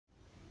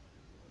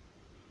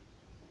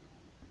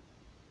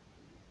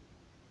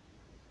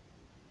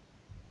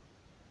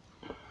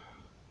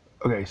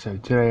Okay, so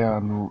today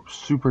I'm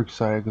super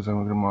excited because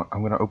I'm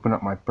gonna open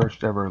up my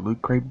first ever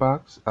Loot Crate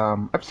box.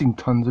 I've seen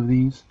tons of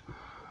these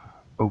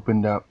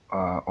opened up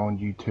on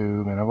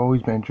YouTube, and I've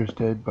always been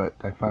interested, but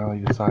I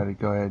finally decided to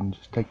go ahead and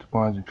just take the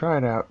plunge and try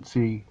it out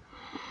and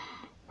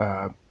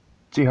uh,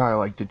 see how I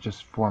liked it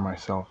just for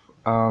myself.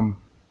 I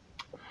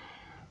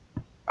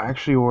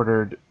actually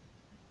ordered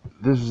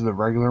this is the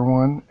regular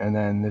one, and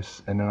then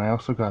I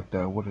also got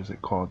the what is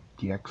it called,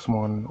 the X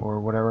one or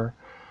whatever.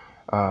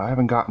 I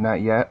haven't gotten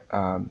that yet.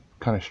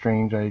 Kind of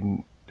strange. They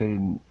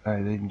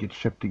didn't get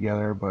shipped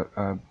together, but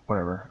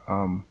whatever.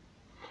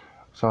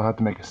 So I'll have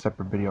to make a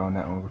separate video on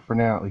that one. But for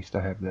now, at least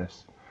I have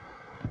this.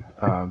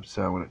 So I'm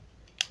gonna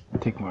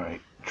take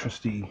my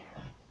trusty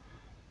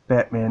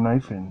Batman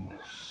knife and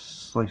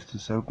slice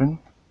this open.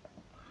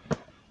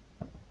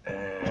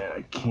 And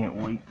I can't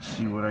wait to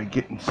see what I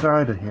get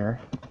inside of here.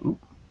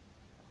 Oop.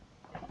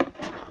 I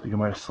think I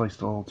might have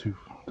sliced a little too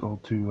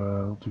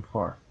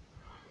far.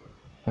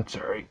 That's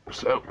all right.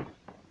 So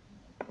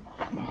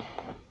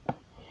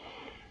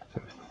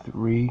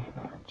 3,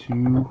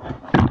 2.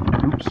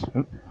 Oops.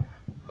 Oh,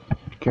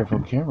 careful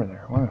of the camera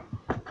there. Wow.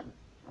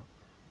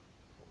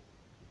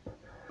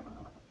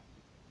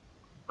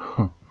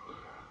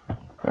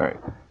 Alright.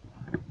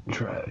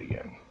 Try it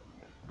again.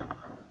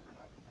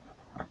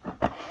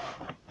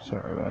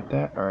 Sorry about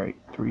that. Alright.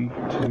 3,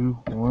 2,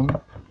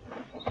 1.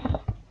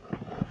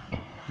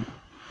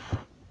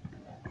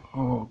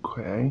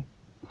 Okay.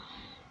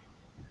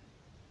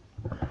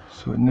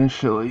 So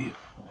initially,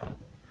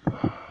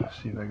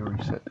 let's see if I can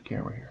reset the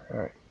camera here.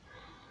 Alright.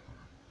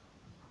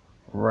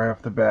 Right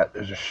off the bat,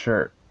 there's a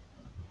shirt.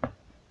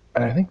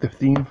 And I think the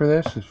theme for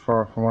this, as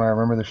far from what I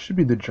remember, this should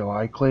be the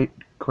July crate,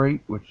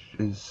 which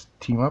is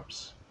team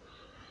ups.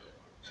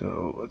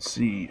 So let's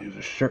see, there's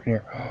a shirt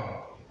here.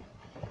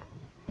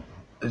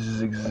 This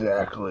is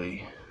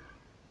exactly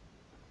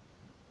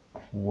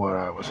what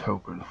I was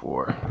hoping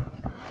for.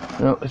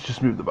 Now let's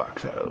just move the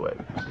box out of the way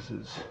because this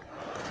is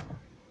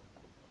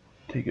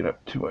taking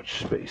up too much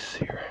space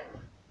here.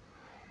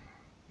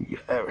 You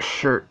have a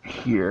shirt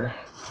here,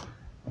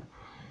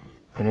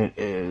 and it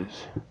is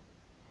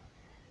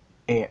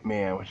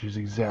Ant-Man, which is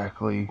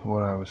exactly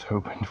what I was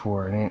hoping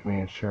for, an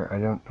Ant-Man shirt. I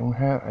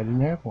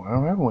didn't have one. I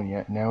don't have one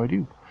yet. Now I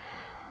do.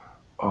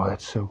 Oh,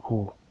 that's so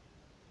cool.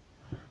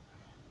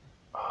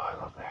 Oh, I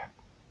love that.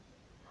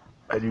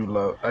 I do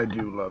love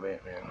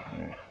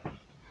Ant-Man.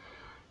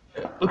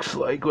 It looks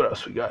like, what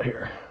else we got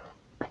here?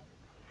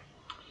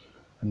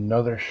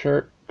 Another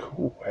shirt.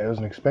 Cool. I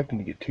wasn't expecting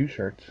to get 2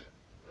 shirts.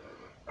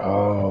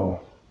 Oh.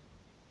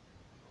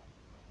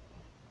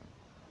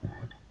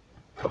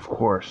 Of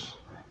course.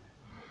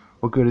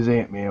 What good is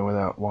Ant-Man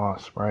without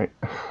Wasp, right?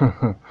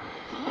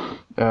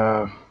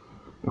 Of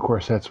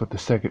course, that's what the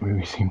second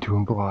movie seemed to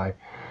imply.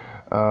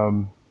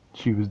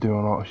 She seemed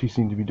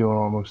to be doing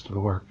all most of the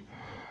work.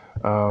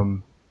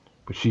 But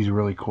she's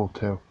really cool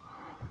too.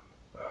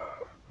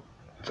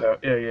 So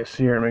yeah,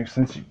 see here, it makes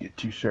sense you get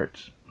 2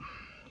 shirts.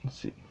 Let's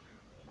see.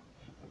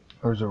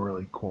 Hers are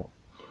really cool.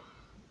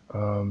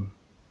 And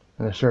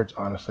the shirts,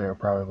 honestly, are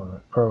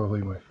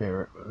probably my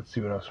favorite. But let's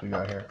see what else we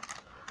got here.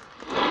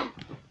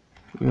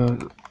 We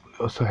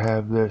also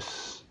have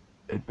this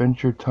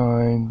Adventure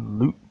Time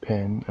loot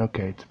pen.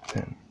 Okay, it's a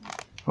pen.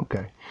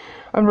 Okay,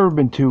 I've never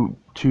been too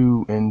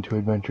into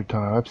Adventure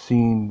Time. I've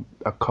seen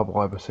a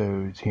couple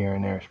episodes here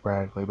and there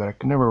sporadically, but I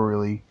could never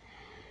really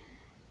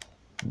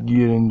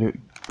get into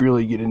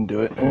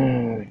it.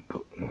 Okay.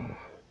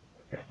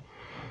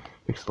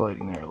 Fix the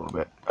lighting there a little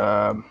bit.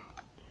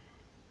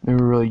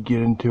 Never really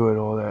get into it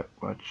all that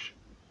much,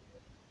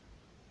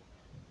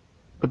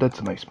 but that's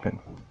a nice pen.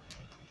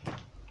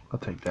 I'll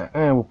take that,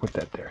 and we'll put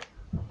that there.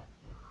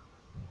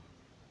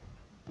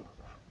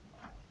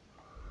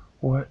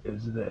 What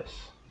is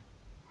this?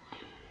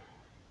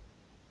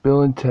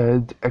 Bill and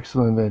Ted's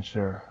Excellent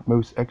Adventure,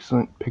 Most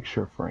Excellent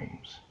Picture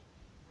Frames.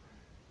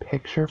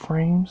 Picture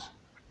frames?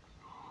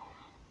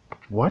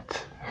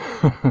 What?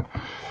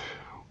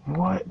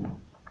 What?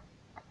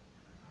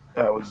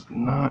 I was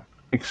not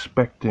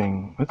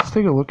expecting. Let's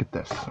take a look at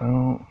this. I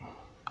don't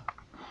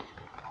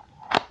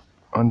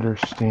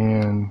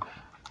understand.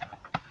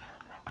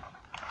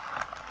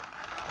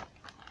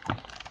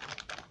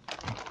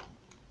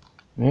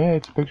 Yeah,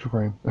 it's a picture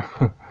frame.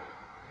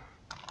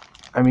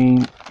 I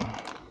mean,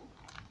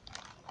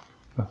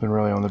 nothing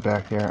really on the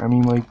back there. I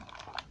mean, like,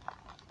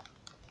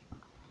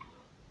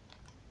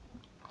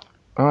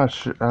 I'm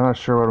not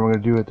sure what I'm gonna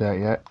do with that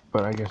yet,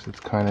 but I guess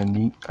it's kind of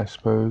neat, I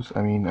suppose.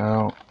 I mean, I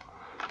don't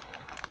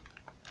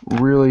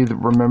really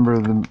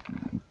remember the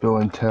Bill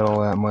and Ted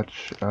all that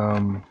much.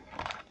 I'm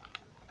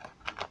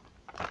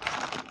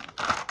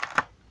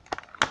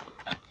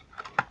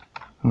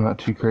not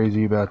too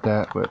crazy about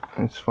that, but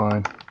it's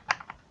fine.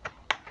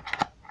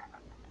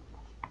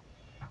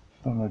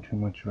 Don't know too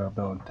much about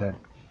Bill and Ted.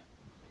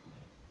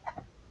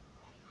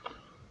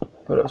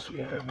 What else we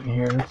have in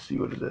here? Let's see,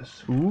 what is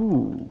this?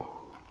 Ooh.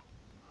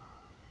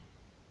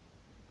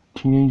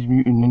 Teenage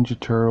Mutant Ninja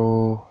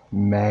Turtle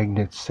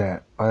magnet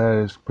set. Oh,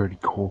 that is pretty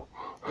cool.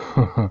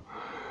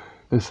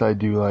 This I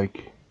do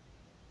like.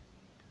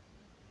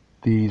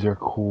 These are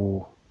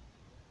cool.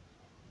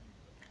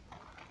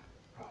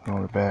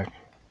 On the back.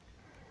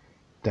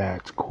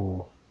 That's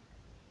cool.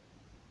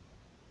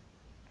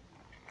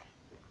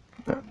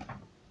 What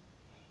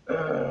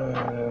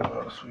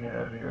else we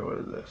have here? What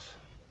is this?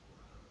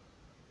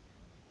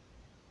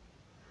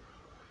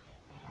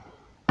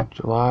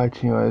 July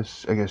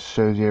TOS, I guess,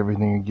 shows you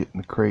everything you get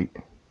in the crate.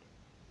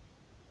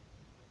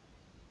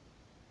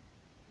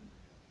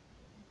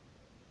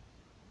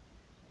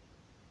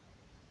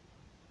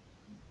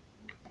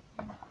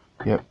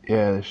 Yep,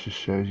 yeah, this just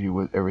shows you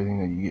what everything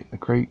that you get in the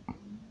crate.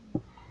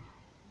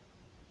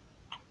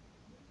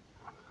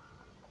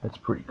 That's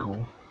pretty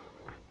cool.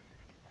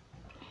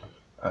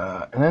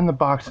 And then the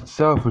box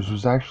itself, which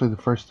was actually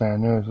the first thing I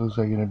noticed, looks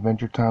like an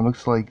Adventure Time.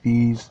 Looks like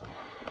these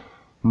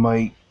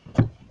might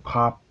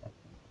pop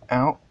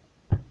out.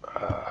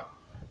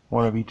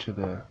 One of each of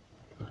the,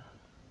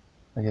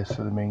 I guess,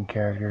 of the main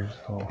characters.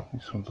 Oh,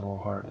 this one's a little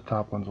hard. The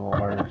top one's a little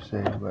harder to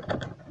see,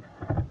 but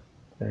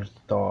there's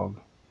the dog.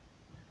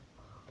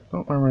 I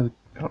don't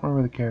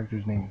remember the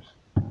characters' names.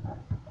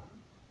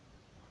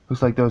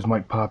 Looks like those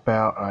might pop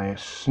out. I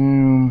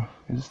assume.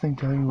 Does this thing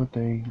tell you what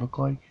they look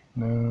like?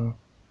 No.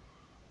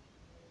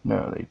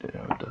 No, it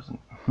doesn't.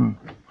 I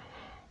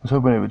was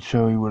hoping it would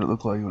show you what it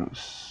looked like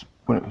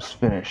when it was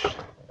finished.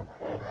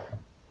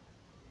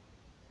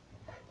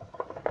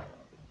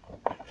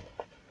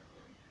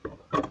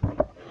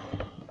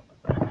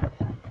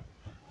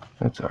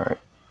 That's alright.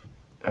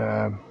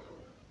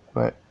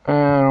 But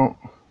I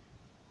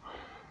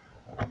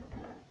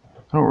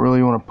don't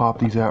really want to pop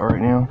these out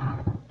right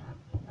now.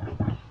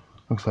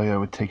 Looks like that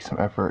would take some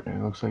effort,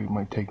 and it looks like it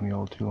might take me a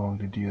little too long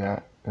to do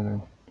that.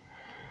 And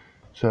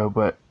then,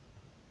 but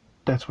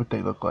that's what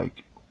they look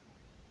like.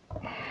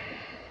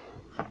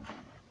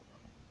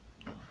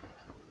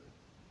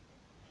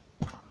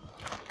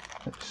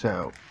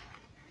 So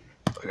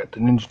I got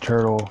the Ninja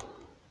Turtle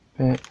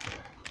pin,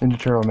 Ninja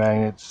Turtle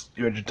magnets,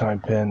 the Adventure Time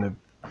pin, the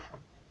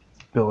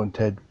Bill and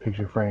Ted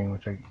picture frame,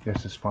 which I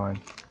guess is fine.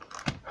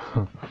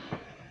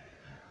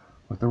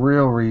 But the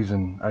real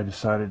reason I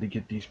decided to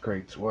get these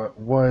crates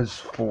was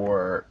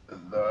for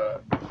the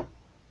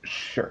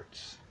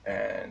shirts,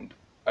 and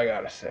I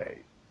gotta say,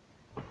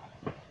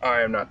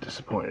 I am not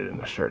disappointed in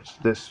the shirts.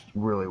 This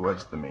really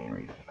was the main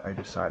reason I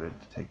decided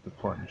to take the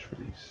plunge for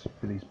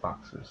these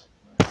boxes,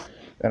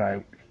 and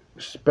I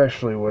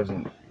especially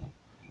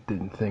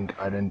didn't think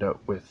I'd end up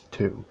with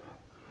 2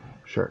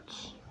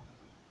 shirts.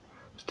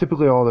 It's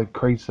typically all the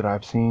crates that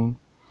I've seen.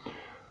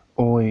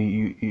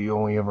 You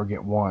only ever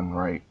get 1,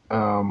 right?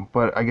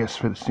 But I guess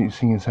for the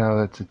seeing as how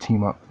that's a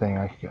team up thing,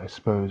 I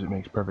suppose it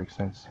makes perfect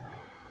sense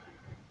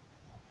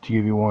to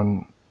give you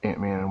 1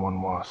 Ant-Man and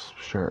 1 Wasp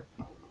shirt.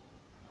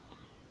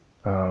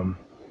 So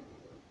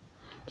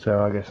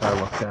I guess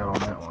I lucked out on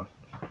that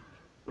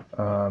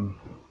one.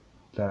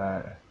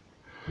 That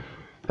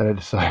I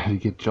decided to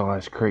get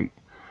July's crate.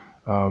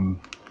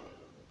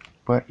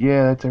 But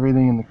yeah, that's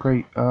everything in the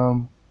crate.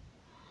 For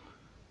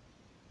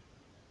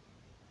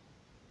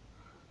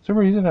some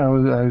reason I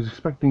was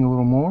expecting a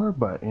little more,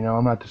 but you know,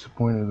 I'm not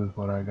disappointed with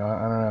what I got.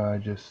 I don't know,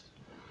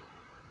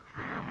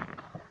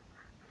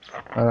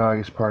 I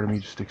guess part of me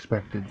just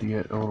expected to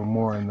get a little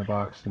more in the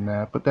box than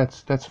that, but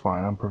that's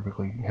fine. I'm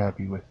perfectly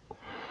happy with,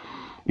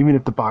 even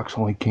if the box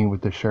only came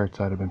with the shirts,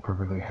 I'd have been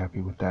perfectly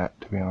happy with that,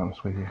 to be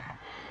honest with you.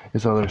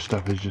 This other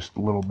stuff is just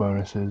little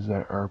bonuses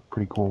that are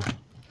pretty cool.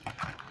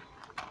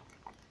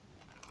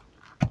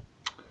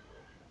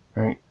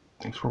 Alright,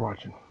 thanks for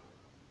watching.